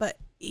them, but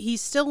he's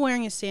still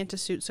wearing his Santa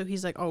suit, so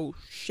he's like, oh,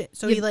 shit.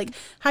 So he, like,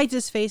 hides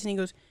his face and he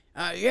goes,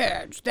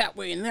 yeah, it's that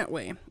way and that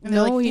way. And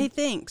they're like, hey,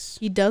 thanks.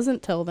 He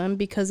doesn't tell them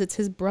because it's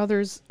his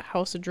brother's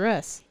house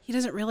address. He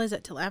doesn't realize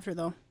that till after,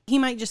 though. He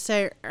might just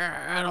say,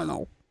 I don't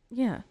know.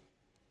 Yeah.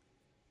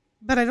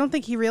 But I don't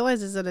think he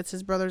realizes that it's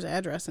his brother's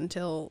address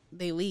until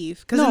they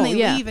leave. Because then they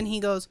leave and he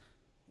goes,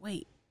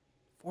 wait,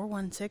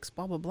 416,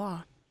 blah, blah,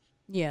 blah.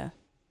 Yeah.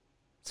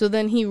 So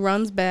then he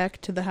runs back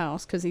to the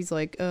house because he's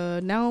like,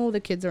 now the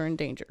kids are in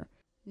danger.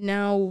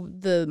 Now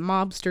the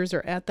mobsters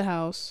are at the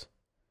house.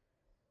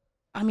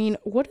 I mean,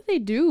 what do they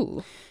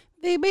do?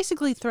 They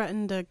basically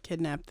threaten to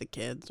kidnap the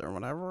kids or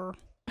whatever.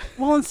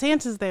 Well, and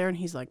Santa's there and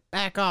he's like,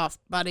 back off,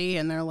 buddy.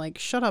 And they're like,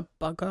 shut up,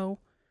 bucko.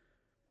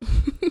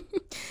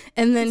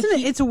 And then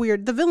it's a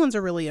weird, the villains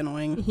are really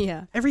annoying.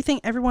 Yeah.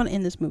 Everyone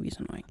in this movie is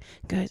annoying.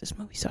 Guys, this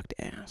movie sucked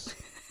ass.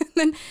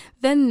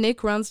 then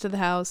Nick runs to the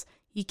house.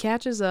 He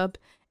catches up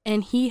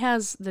and he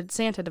has the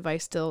Santa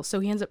device still. So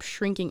he ends up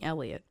shrinking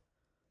Elliot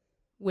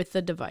with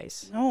the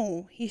device.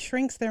 No, he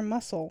shrinks their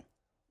muscle.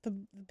 The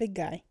big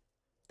guy.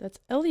 That's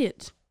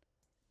Elliot.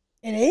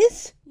 It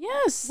is?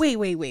 Yes. Wait.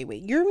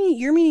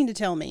 You're meaning to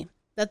tell me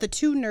that the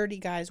two nerdy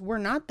guys were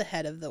not the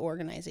head of the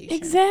organization.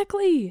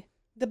 Exactly.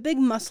 The big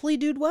muscly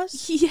dude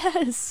was?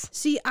 Yes.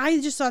 See, I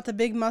just thought the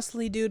big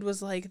muscly dude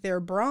was like their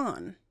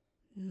brawn.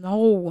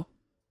 No.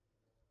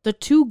 The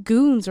two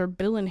goons are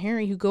Bill and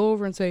Harry who go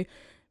over and say,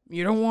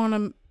 you don't want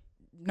to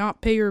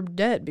not pay your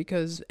debt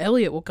because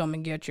Elliot will come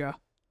and get you.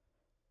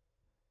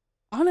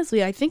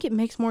 Honestly, I think it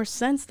makes more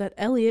sense that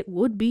Elliot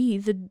would be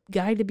the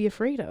guy to be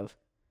afraid of.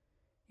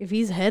 If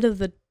he's head of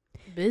the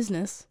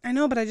business. I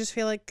know, but I just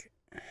feel like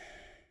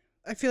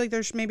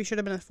there maybe should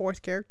have been a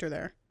fourth character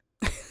there.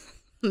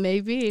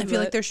 Maybe. I feel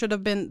like there should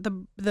have been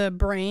the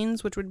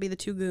brains, which would be the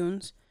two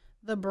goons.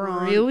 The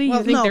brawn. Really?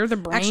 You think they're the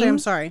brains? Actually, I'm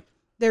sorry.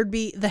 There'd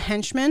be the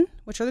henchmen,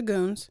 which are the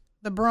goons,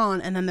 the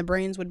brawn, and then the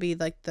brains would be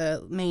like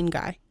the main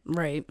guy.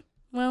 Right.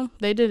 Well,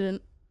 they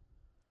didn't.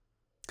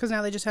 Because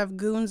now they just have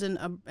goons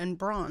and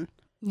brawn.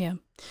 Yeah.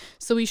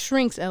 So he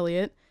shrinks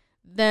Elliot.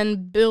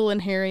 Then Bill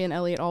and Harry and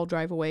Elliot all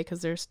drive away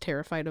because they're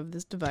terrified of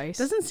this device.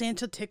 Doesn't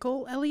Santa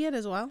tickle Elliot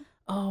as well?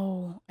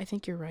 Oh, I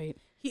think you're right.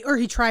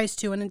 He tries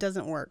to and it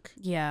doesn't work.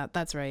 Yeah,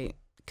 that's right.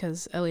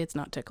 Because Elliot's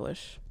not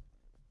ticklish.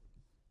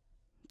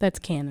 That's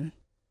canon.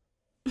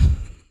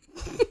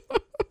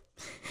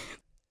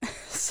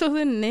 So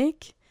then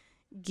Nick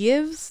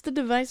gives the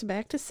device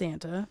back to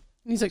Santa.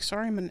 He's like,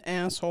 sorry, I'm an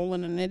asshole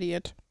and an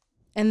idiot.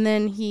 And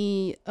then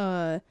he,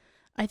 I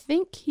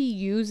think he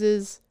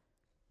uses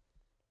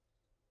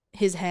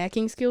his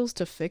hacking skills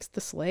to fix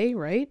the sleigh,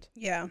 right?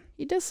 Yeah.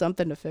 He does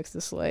something to fix the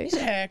sleigh. He's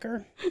a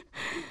hacker.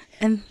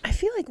 And I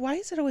feel like, why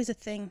is it always a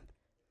thing?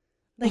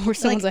 Where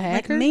someone's a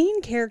hacker? Like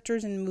main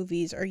characters in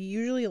movies are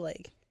usually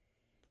like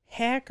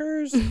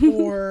hackers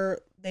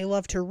or they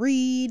love to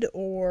read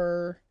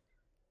or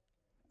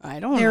I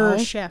don't they're know. a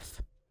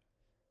chef.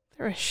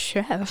 They're a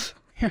chef.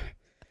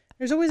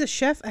 There's always a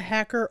chef, a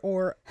hacker,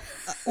 or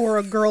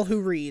a girl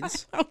who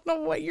reads. I don't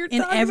know what you're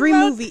In talking every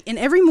about. movie, in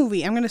every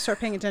movie, I'm going to start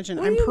paying attention.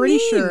 What I'm do you pretty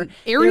mean? sure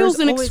Ariel's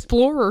there's an always-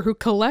 explorer who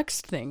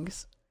collects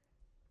things.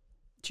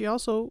 She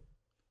also,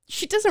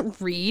 She doesn't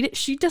read.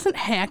 She doesn't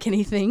hack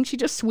anything. She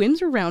just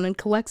swims around and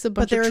collects a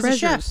bunch but there of is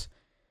treasures.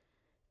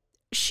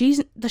 a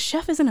chef. The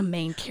chef isn't a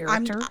main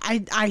character.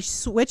 I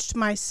switched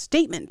my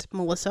statement,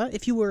 Melissa.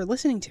 If you were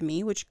listening to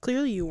me, which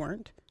clearly you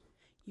weren't,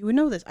 you would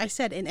know this. I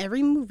said in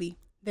every movie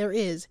there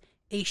is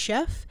a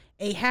chef,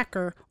 a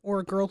hacker, or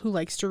a girl who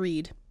likes to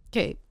read.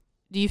 Okay,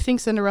 do you think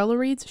Cinderella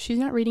reads? She's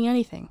not reading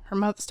anything.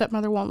 Her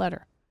stepmother won't let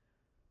her.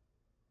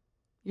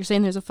 You're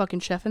saying there's a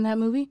fucking chef in that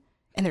movie?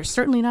 And there's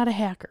certainly not a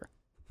hacker.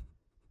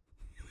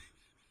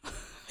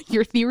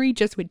 Your theory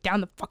just went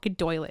down the fucking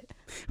toilet.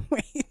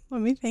 Wait,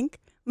 let me think.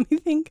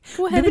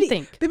 Go ahead and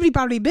think. Bibbidi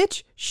bobbidi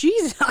bitch,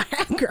 she's a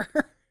hacker.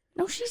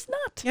 No, she's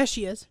not. Yes,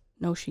 she is.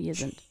 No, she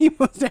isn't. She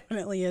most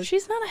definitely is.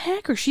 She's not a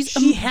hacker.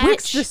 She hacks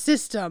witch. the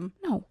system.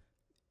 No.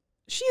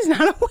 She's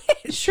not a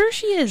witch. Sure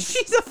she is.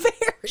 She's a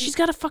fairy. She's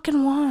got a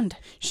fucking wand.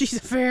 She's a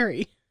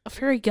fairy. A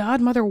fairy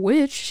godmother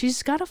witch.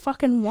 She's got a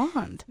fucking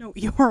wand. No,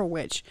 you're a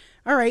witch.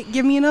 All right,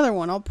 give me another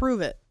one. I'll prove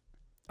it.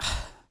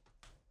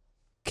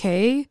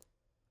 Okay.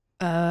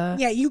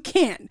 Yeah, you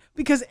can't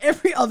because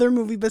every other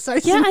movie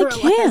besides Yeah, I Cinderella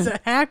can. has a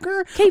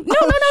hacker. Okay, no.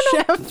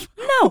 Chef.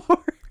 No.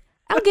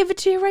 I'll give it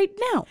to you right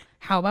now.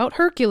 How about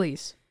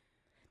Hercules?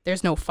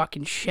 There's no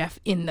fucking chef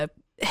in the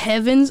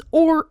heavens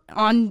or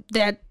on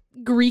that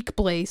Greek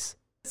place.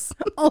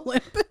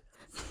 Olympus.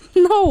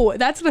 No,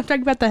 that's what I'm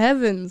talking about, the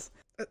heavens.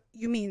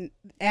 You mean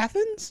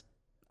Athens?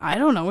 I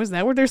don't know. Is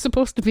that where they're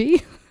supposed to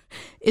be?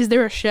 Is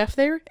there a chef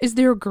there? Is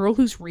there a girl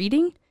who's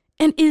reading?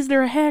 And is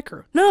there a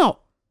hacker? No.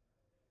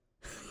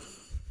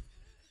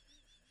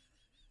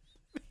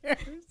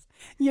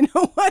 You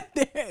know what?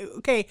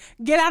 Okay,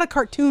 get out of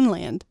cartoon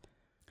land.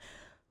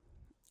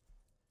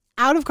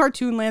 Out of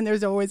cartoon land,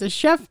 there's always a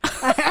chef,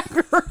 a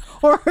hacker,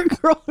 or a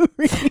girl who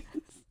reads.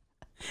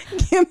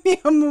 Give me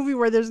a movie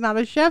where there's not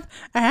a chef,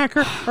 a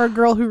hacker, or a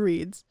girl who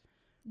reads.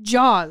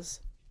 Jaws.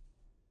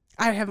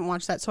 I haven't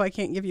watched that, so I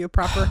can't give you a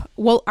proper...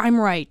 Well, I'm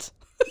right.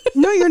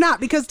 No, you're not,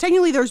 because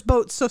technically there's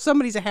boats, so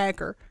somebody's a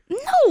hacker. No.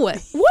 What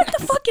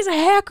the fuck is a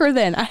hacker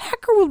then? A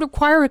hacker would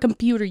require a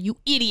computer, you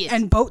idiot.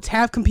 And boats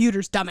have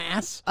computers,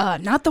 dumbass.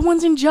 Not the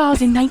ones in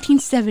Jaws in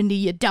 1970,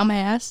 you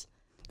dumbass.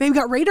 They've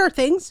got radar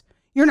things.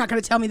 You're not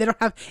going to tell me they don't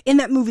have... In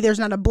that movie, there's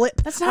not a blip.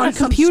 That's not on a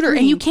some computer, and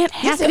screen. you can't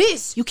hack Yes, it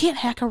is. You can't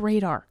hack a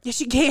radar.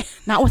 Yes, you can.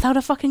 Not without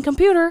a fucking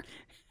computer.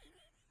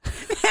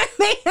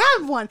 They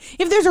have one.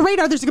 If there's a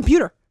radar, there's a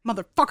computer.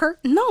 Motherfucker.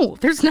 No,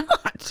 there's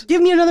not.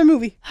 Give me another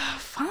movie.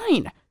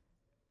 Fine.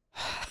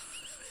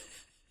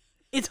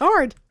 It's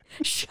hard.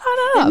 Shut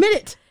up. Admit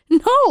it.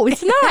 No,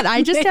 it's not.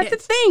 I just have to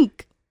Admit it.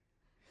 think.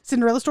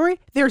 Cinderella story.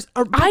 There's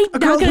a I'm a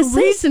not girl going to who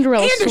say reads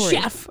Cinderella and story.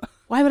 a chef.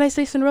 Why would I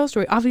say Cinderella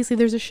story? Obviously,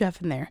 there's a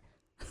chef in there.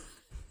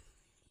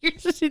 You're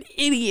such an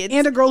idiot.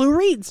 And a girl who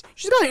reads.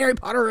 She's got Harry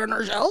Potter on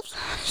her shelves.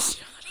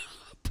 Shut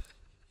up.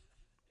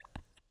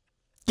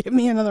 Give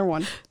me another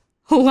one.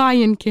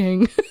 Lion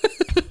King.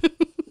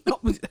 Oh,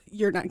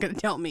 you're not going to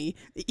tell me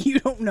that you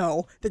don't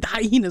know that the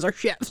hyenas are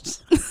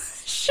chefs.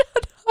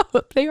 Shut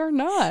up. They are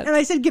not. And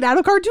I said, get out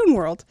of cartoon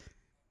world.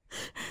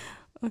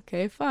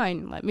 Okay,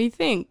 fine. Let me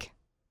think.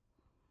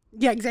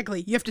 Yeah,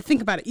 exactly. You have to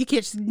think about it. You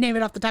can't just name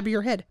it off the top of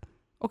your head.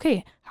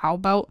 Okay, how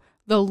about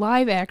the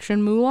live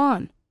action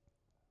Mulan?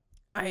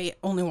 I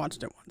only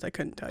watched it once. I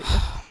couldn't tell you.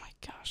 Oh my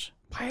gosh.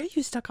 Why are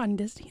you stuck on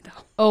Disney,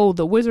 though? Oh,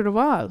 The Wizard of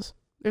Oz.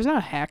 There's not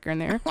a hacker in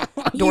there.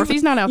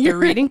 Dorothy's not out there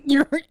reading.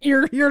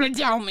 You're to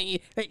tell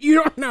me that you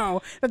don't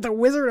know that the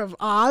Wizard of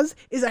Oz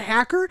is a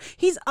hacker?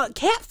 He's a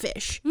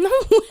catfish. No,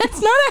 that's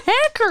not a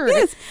hacker.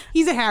 Yes,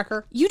 he's a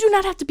hacker. You do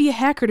not have to be a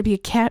hacker to be a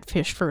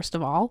catfish, first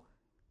of all.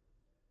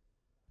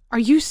 Are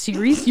you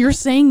serious? You're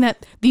saying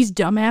that these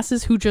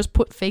dumbasses who just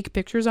put fake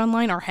pictures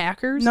online are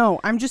hackers?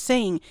 No, I'm just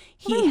saying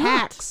he They're not.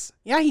 hacks.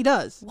 Yeah, he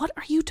does. What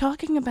are you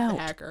talking about?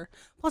 Hacker.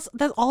 Plus,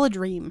 that's all a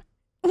dream.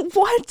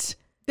 What?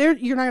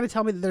 You're not going to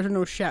tell me that there's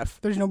no chef.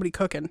 There's nobody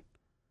cooking.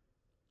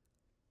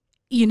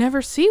 You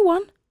never see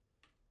one.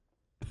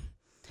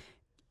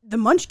 The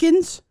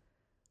Munchkins.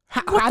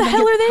 What the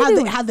hell are they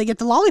doing? How'd they get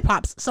the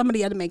lollipops?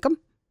 Somebody had to make them.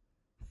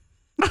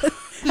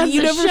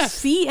 You never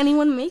see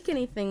anyone make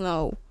anything,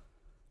 though.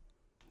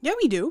 Yeah,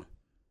 we do.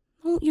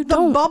 Well, you The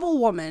don't. Bubble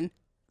Woman.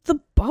 The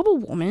Bubble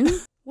Woman?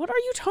 What are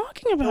you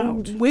talking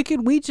about?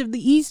 Wicked Witch of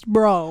the East,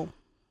 bro.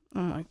 Oh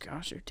my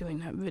gosh, you're doing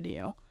that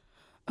video.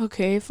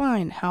 Okay,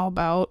 fine. How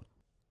about...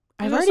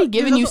 I've There's already also-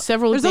 given there's you also-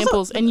 several there's also-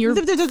 examples, and you're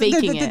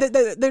faking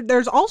it.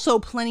 There's also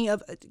plenty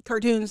of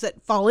cartoons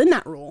that fall in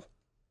that rule.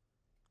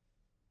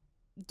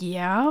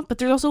 Yeah, but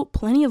there's also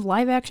plenty of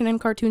live action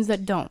and cartoons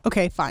that don't.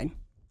 Okay, fine.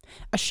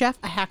 A chef,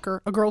 a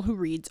hacker, a girl who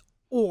reads,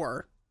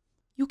 or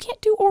You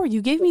can't do or.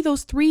 You gave me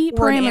those three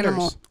or an parameters.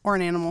 animal, or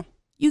an animal,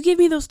 You gave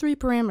me those three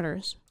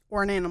parameters.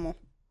 or an animal.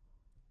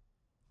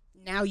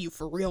 Now you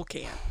for real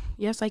can.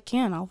 Yes, I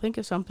can. I'll think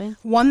of something.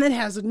 One that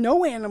has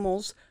no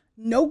animals,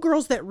 no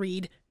girls that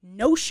read,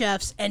 no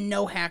chefs, and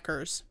no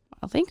hackers.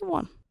 I'll think of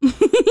one.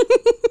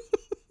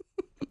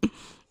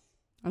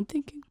 I'm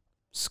thinking.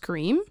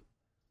 Scream?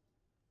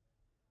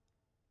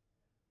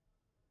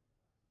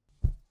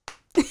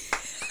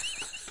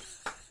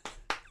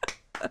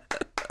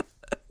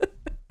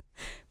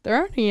 There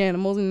aren't any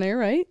animals in there,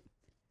 right?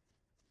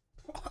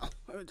 Well,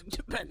 it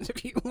depends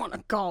if you want to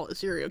call a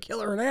serial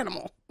killer an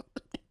animal.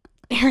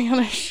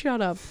 Ariana, shut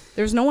up.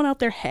 There's no one out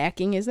there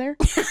hacking, is there?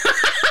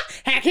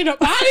 Hacking up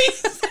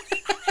bodies.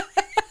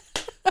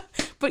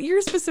 But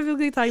you're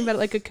specifically talking about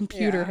like a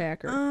computer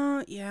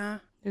hacker. Yeah.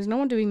 There's no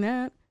one doing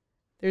that.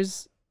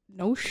 There's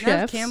no Nev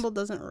chefs. Campbell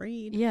doesn't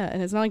read. Yeah,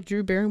 and it's not like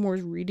Drew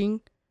Barrymore's reading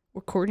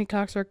or Courtney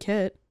Cox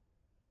Arquette.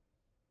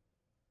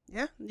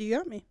 Yeah, you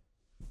got me.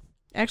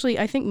 Actually,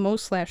 I think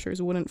most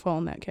slashers wouldn't fall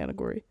in that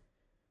category.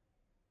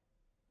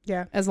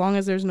 Yeah. As long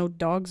as there's no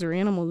dogs or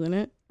animals in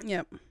it.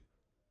 Yep.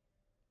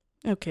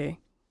 Okay.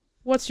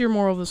 What's your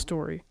moral of the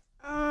story?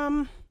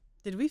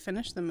 Did we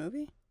finish the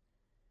movie?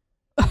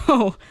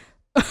 Oh.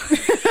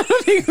 I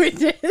don't think we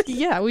did.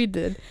 Yeah, we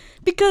did.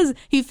 Because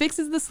he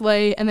fixes the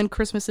sleigh and then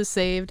Christmas is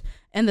saved.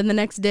 And then the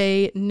next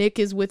day, Nick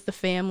is with the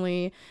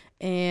family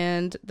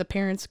and the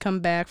parents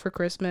come back for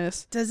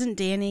Christmas. Doesn't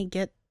Danny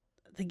get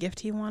the gift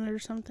he wanted or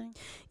something?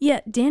 Yeah,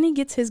 Danny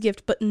gets his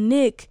gift, but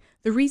Nick,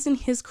 the reason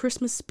his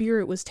Christmas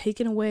spirit was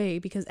taken away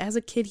because as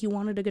a kid he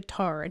wanted a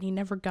guitar and he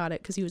never got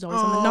it because he was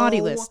always on the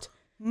naughty list.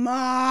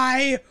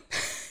 My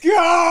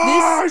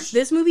gosh!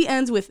 This movie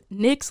ends with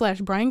Nick /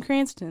 Bryan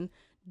Cranston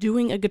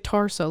doing a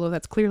guitar solo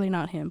that's clearly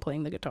not him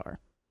playing the guitar.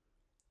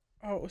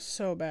 Oh, it was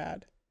so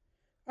bad.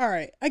 All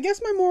right, I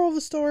guess my moral of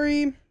the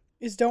story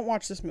is don't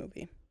watch this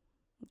movie.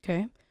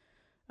 Okay.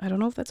 I don't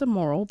know if that's a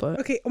moral, but...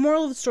 Okay, a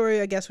moral of the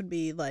story, I guess, would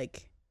be,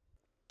 like,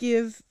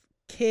 give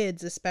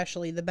kids,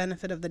 especially, the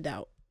benefit of the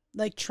doubt.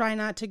 Like, try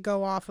not to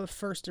go off of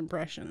first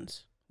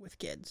impressions with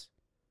kids.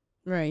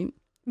 Right.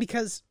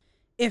 Because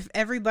if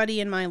everybody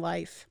in my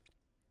life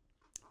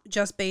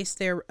just based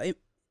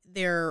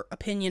their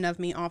opinion of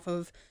me off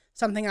of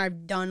something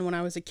I've done when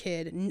I was a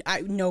kid,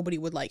 nobody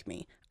would like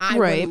me. I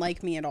wouldn't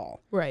like me at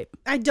all. Right.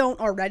 I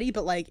don't already,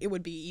 but, like, it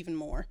would be even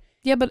more.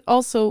 Yeah, but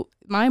also,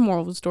 my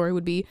moral of the story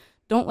would be,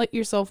 don't let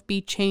yourself be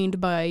chained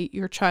by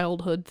your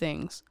childhood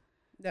things.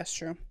 That's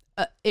true.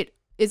 It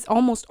is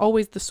almost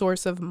always the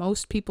source of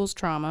most people's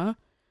trauma,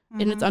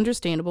 and it's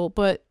understandable,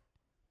 but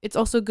it's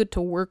also good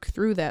to work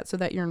through that so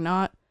that you're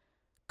not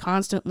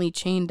constantly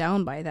chained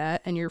down by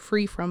that and you're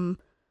free from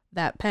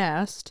that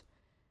past,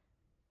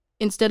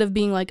 instead of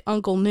being like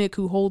Uncle Nick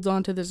who holds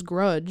on to this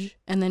grudge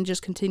and then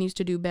just continues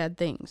to do bad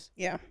things.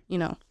 Yeah. You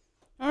know.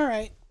 All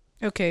right.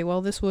 Okay,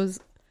 well, this was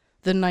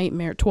the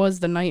nightmare.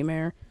 'Twas the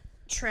nightmare.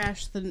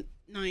 Trash the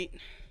night.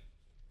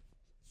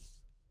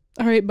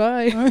 All right,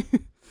 bye. Bye.